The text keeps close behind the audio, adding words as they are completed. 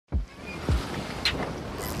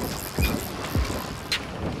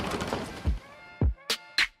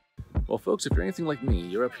Well, folks, if you're anything like me,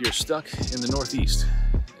 you're up here stuck in the Northeast.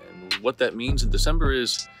 And what that means in December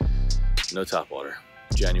is no topwater.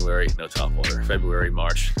 January, no topwater. February,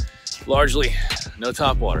 March, largely no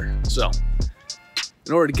topwater. So,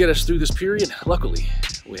 in order to get us through this period, luckily,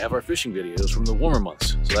 we have our fishing videos from the warmer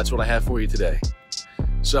months. So that's what I have for you today.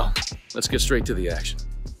 So, let's get straight to the action.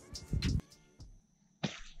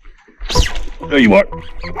 There you are.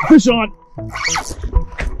 Fish on.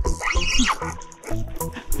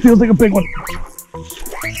 Feels like a big one.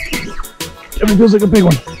 Everything feels like a big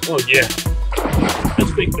one. Oh yeah.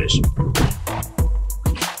 That's big fish.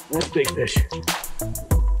 That's big fish.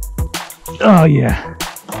 Oh yeah.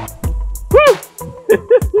 Woo!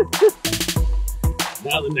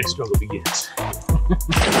 Now the next struggle begins.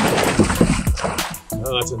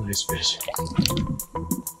 Oh, that's a nice fish.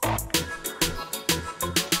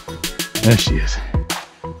 There she is.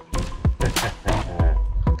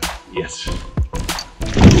 Yes.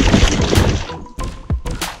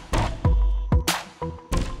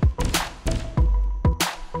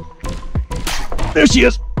 There she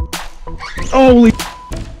is. Holy.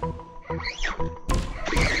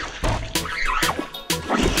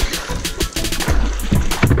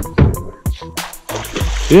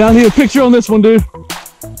 Yeah, I need a picture on this one, dude.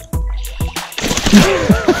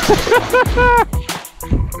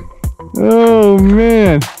 Oh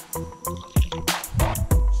man.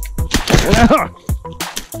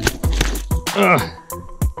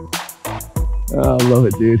 Oh, I love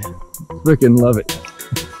it, dude. Freaking love it.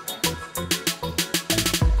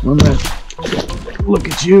 Look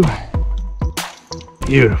at you.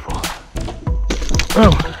 Beautiful.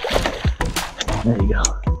 Oh, there you go.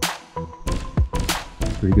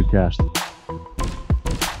 Pretty good cast.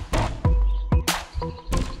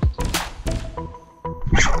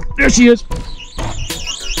 There she is.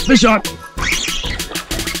 Fish on.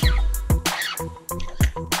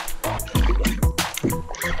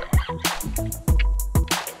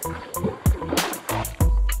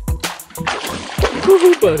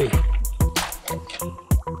 Woohoo, buddy.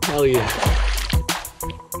 Hell yeah.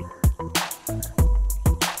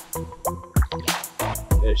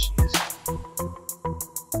 There she is.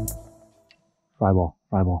 Fry ball,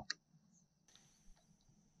 fry ball.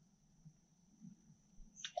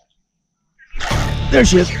 There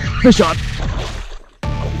she is. Fish on.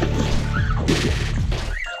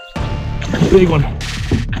 Big one.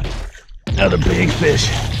 Another big fish.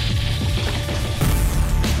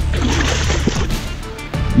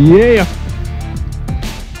 Yeah.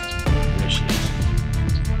 There she is.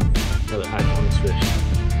 Another high performance fish.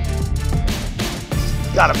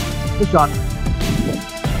 Got him. Fish on.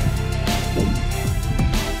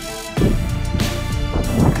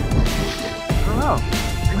 I don't know.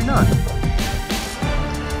 Maybe not.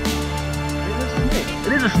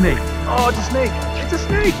 It is a snake. Oh, it's a snake. It's a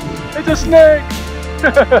snake. It's a snake.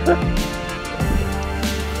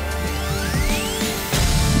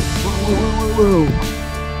 Whoa, whoa, whoa, whoa, whoa.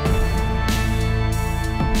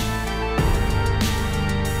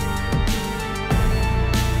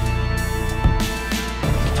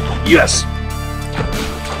 Yes.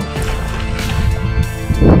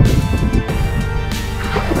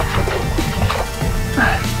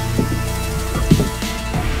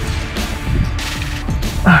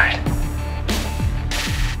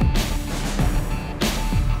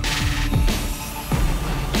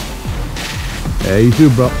 Yeah, you too,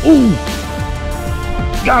 bro. Ooh!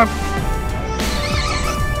 Got him!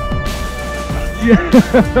 Yeah!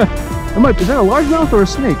 Is that a largemouth or a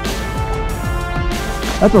snake?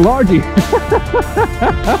 That's a largie.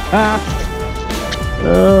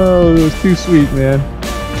 Oh, it was too sweet, man.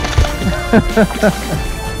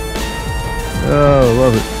 Oh,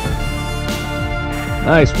 love it.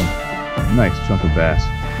 Nice one. Nice chunk of bass.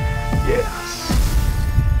 Yes.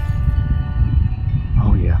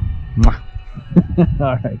 Oh, yeah.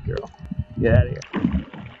 All right, girl. Get out of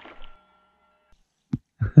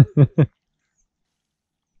here.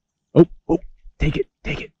 Oh, take it,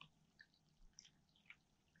 take it.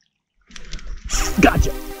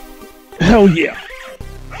 Gotcha. Hell yeah.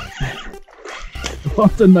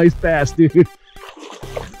 That's a nice bass, dude.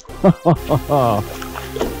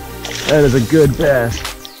 That is a good bass.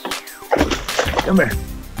 Come here.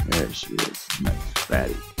 There she is. Nice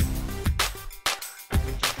fatty.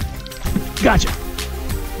 Gotcha.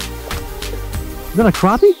 Is that a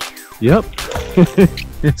crappie? Yep.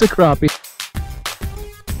 It's a crappie.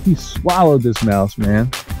 He swallowed this mouse, man.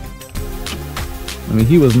 I mean,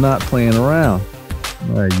 he was not playing around.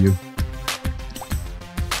 Where are you?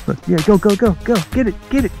 Look, yeah, go, go, go, go. Get it,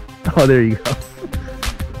 get it. Oh, there you go.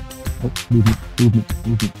 Oh, movement, movement,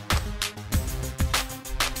 movement.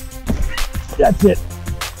 That's it.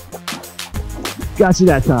 Got you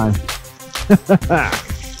that time.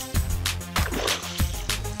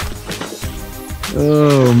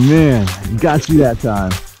 Oh man, got you that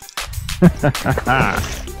time.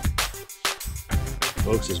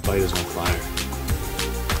 Folks, this bite is on fire.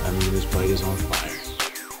 I mean, this bite is on fire.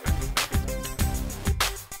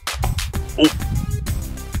 Oh,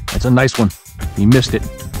 that's a nice one. He missed it.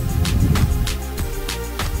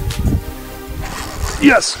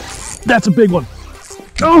 Yes, that's a big one.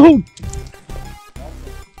 Oh!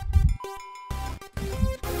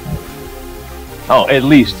 Oh, at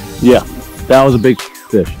least. Yeah, that was a big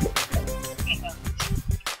fish.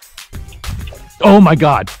 Oh my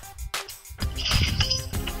God.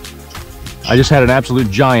 I just had an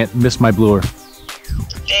absolute giant miss my lure.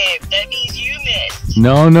 Dave, that means you missed.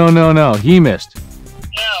 No. He missed.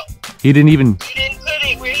 No. He didn't even... You didn't put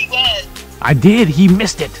it where he was. I did. He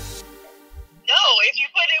missed it. No, if you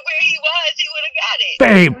put it where he was, he would have got it.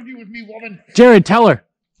 Babe. With me, woman. Jared, tell her.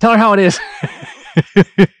 Tell her how it is.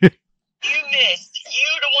 You missed. You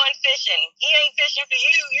the one fishing. He ain't fishing for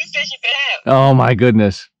you. You fishing for him. Oh my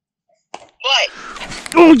goodness. What?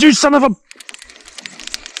 Oh, you son of a...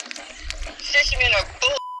 Fishermen are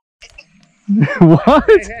bull. What?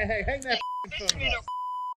 Hey, hang that Fishermen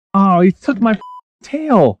are Oh, he took my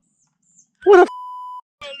tail. What a... oh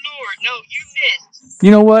Lord. No, you missed.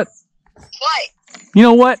 You know what? What? You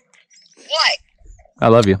know what? What? I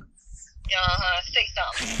love you. Say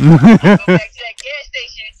something. Go back to that gas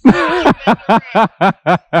station.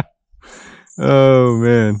 Oh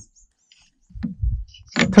man.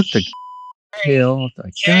 Took the tail off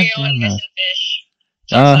the Carry on goddamn mouth. missing fish.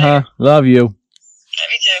 Love you. Love you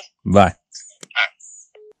too. Bye.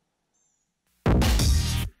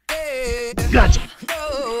 Gotcha.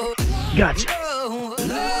 Gotcha.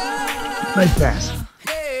 Nice bass.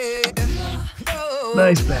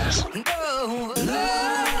 Nice bass.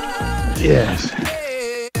 Yes.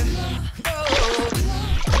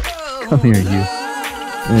 Come here, you.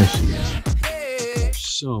 There she is.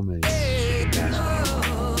 So many.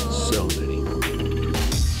 So many.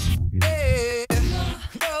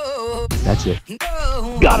 That's it.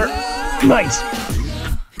 Got her. Nice.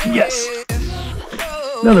 Yes.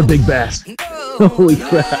 Another big bass. Holy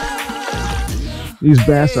crap. These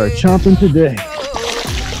bass are chomping today.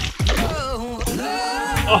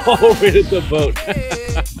 Oh, right at the boat.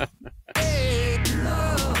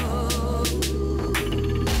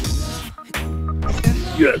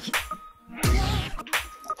 Yes.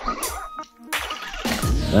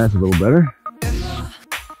 That's a little better.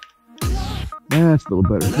 That's a little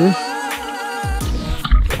better fish.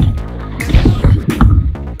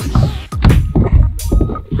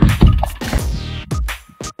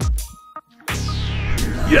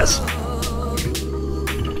 Yes.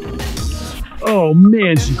 Oh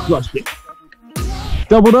man, she crushed it.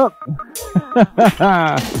 Doubled up.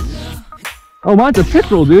 Oh, mine's a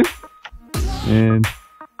pickerel, dude. And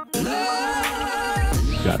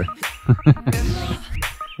got her.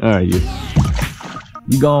 All right,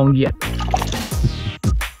 you gone yet?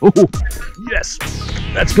 Oh, yes,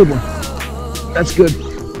 that's a good one. That's good.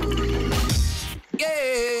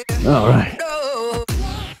 All right.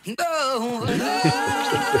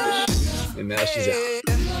 And now she's out.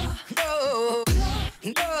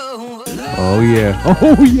 Oh yeah.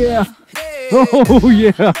 Oh yeah. Oh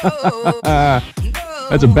yeah.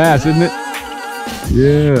 That's a bass, isn't it?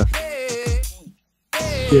 Yeah.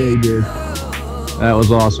 Yeah, he did. That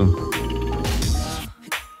was awesome.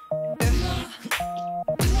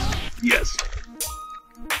 Yes.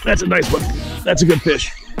 That's a nice one. That's a good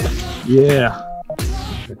fish. Yeah.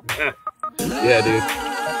 Yeah, dude.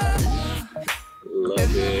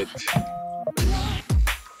 Love it.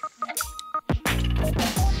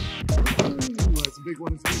 That's a big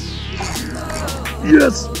one.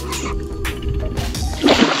 Yes.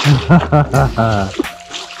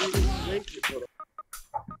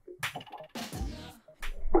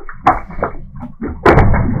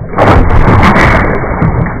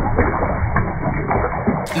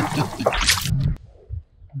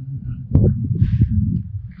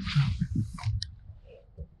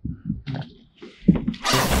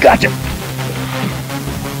 Gotcha.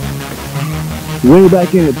 Way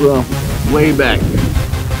back in it, bro. Way back.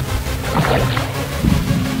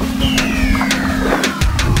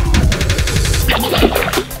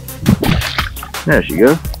 There she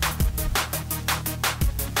goes.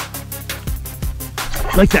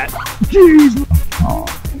 Like that. Jeez. Oh.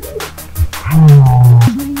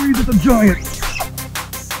 It's a giant.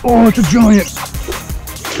 Oh, it's a giant.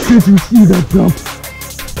 Did you see that jump?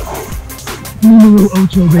 Numero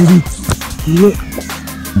 8, baby. Look.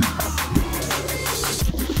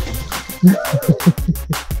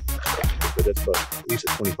 But that's but at least a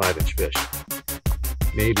 25-inch fish.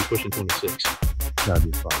 Maybe pushing 26. Gotta be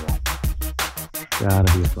a fry ball.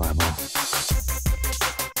 Gotta be a fry ball.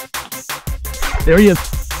 There he is.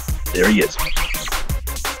 There he is.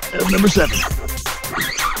 That's number 7.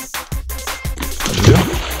 There we go.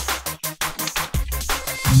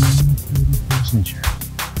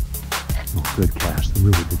 Oh, good cast.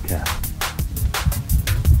 Really good cast.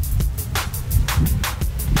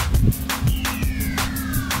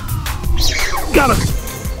 Got him!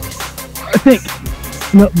 I think.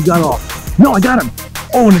 No, you got off. No, I got him!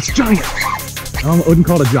 Oh, and it's giant! I wouldn't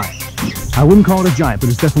call it a giant. I wouldn't call it a giant, but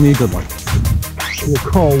it's definitely a good one. We'll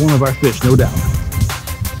call one of our fish, no doubt.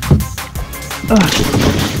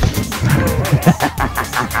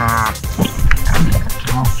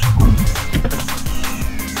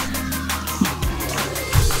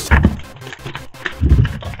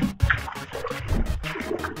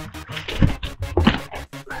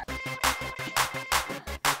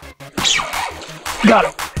 Got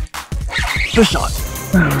him. Fish on.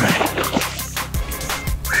 All right.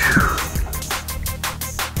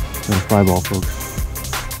 Got a fry ball, folks.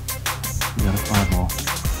 We got a fry ball.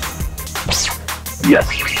 Yes.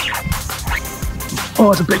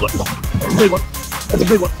 Oh, that's a big one. That's a big one. That's a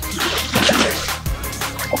big one.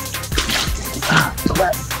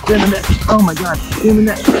 In the net. Oh my God. In the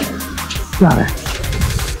net. Got it.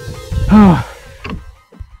 Oh.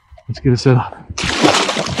 Let's get it set up.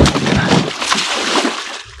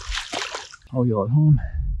 Oh, y'all at home?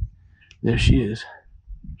 There she is.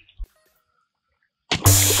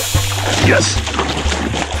 Yes!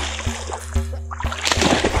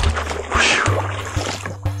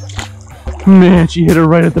 Man, she hit her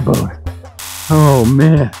right at the boat. Oh,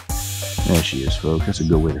 man. There she is, folks. That's a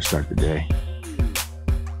good way to start the day.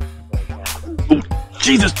 Oh,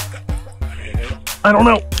 Jesus! I don't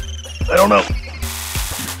know. I don't know.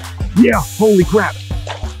 Yeah, holy crap.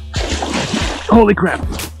 Holy crap.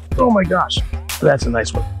 Oh my gosh, that's a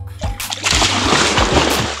nice one.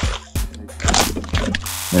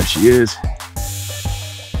 There she is.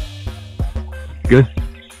 Good.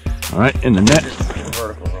 All right, in the net.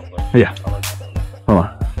 Yeah. Hold on.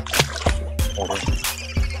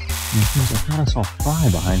 I thought I saw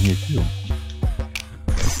 5 behind here too.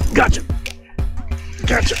 Gotcha.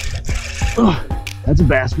 Gotcha. Oh, that's a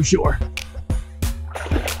bass for sure.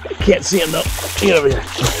 Can't see him though. Get over here.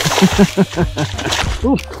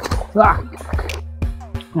 Ooh. Ah.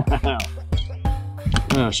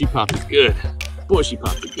 Oh, she popped it good. Boy, she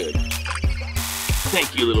popped it good.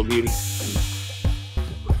 Thank you, little beauty.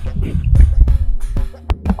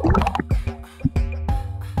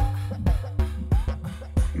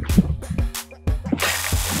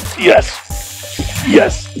 Yes.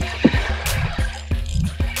 Yes.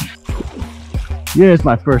 Yeah, it's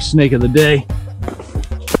my first snake of the day.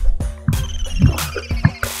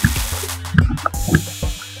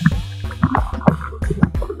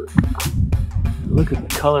 Look at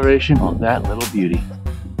the coloration on that little beauty.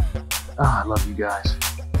 Oh, I love you guys.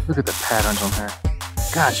 Look at the patterns on her.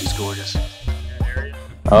 God, she's gorgeous.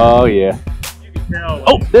 Oh, yeah.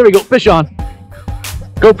 Oh, there we go. Fish on.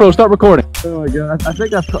 GoPro, start recording. Oh my God. I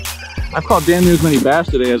think I've caught damn near as many bass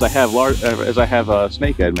today as I have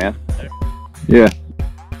snakehead, man. Yeah.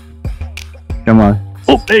 Come on.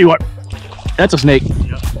 Oh, there you are. That's a snake.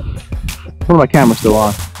 Put my camera still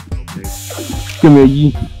on. Come here,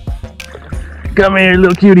 you. Come here,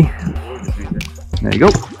 little cutie. There you go.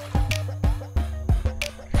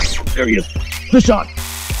 There he is. Fish on.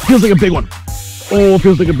 Feels like a big one. Oh,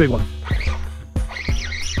 feels like a big one.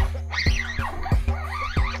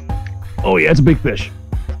 Oh yeah, it's a big fish.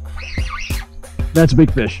 That's a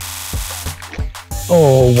big fish.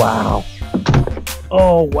 Oh wow.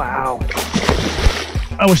 Oh wow.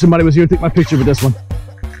 I wish somebody was here to take my picture with this one.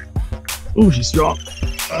 Oh, she's strong.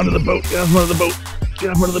 Onto the boat. Get out from under the boat.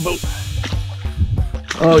 Get out from under the boat.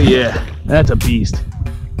 Oh yeah, that's a beast.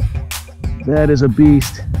 That is a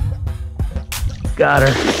beast. Got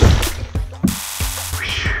her.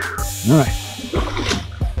 All right.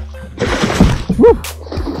 Woo.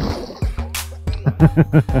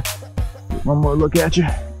 One more look at you.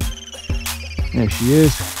 There she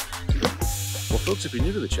is. Well, folks, if you're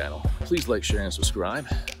new to the channel, please like, share, and subscribe.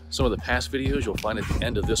 Some of the past videos you'll find at the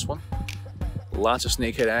end of this one. Lots of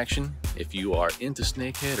snakehead action. If you are into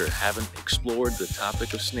snakehead or haven't explored the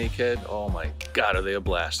topic of snakehead, oh my God, are they a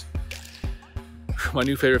blast. My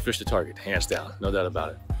new favorite fish to target, hands down, no doubt about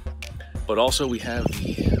it. But also we have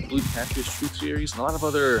the Blue Catfish Truth Series and a lot of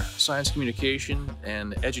other science communication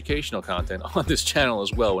and educational content on this channel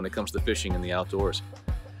as well when it comes to fishing in the outdoors.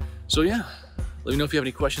 So yeah, let me know if you have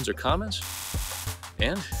any questions or comments.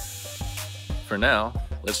 And for now,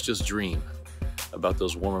 let's just dream. about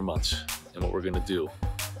those warmer months and what we're gonna do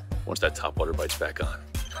once that topwater bites back on.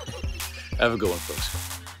 Have a good one,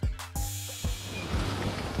 folks.